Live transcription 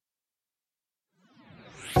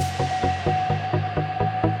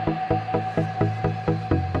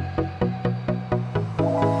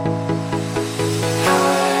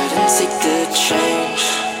change.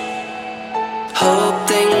 Hope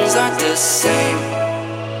things aren't the same.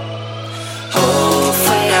 Hope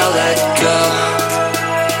for now, let go.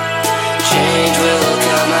 Change will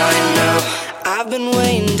come, I know. I've been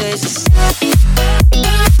waiting days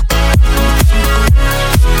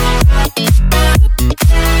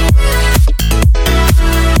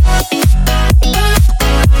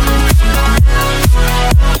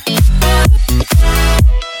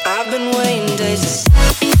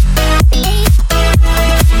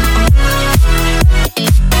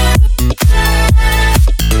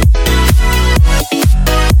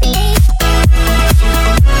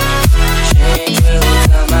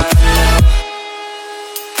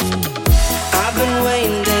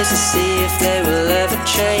to see if they will ever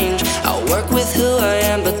change. I'll work with who I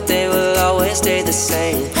am, but they will always stay the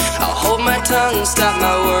same. I'll hold my tongue, stop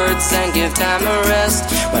my words, and give time a rest.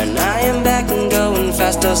 When I am back and going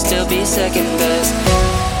fast, I'll still be second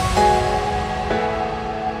best.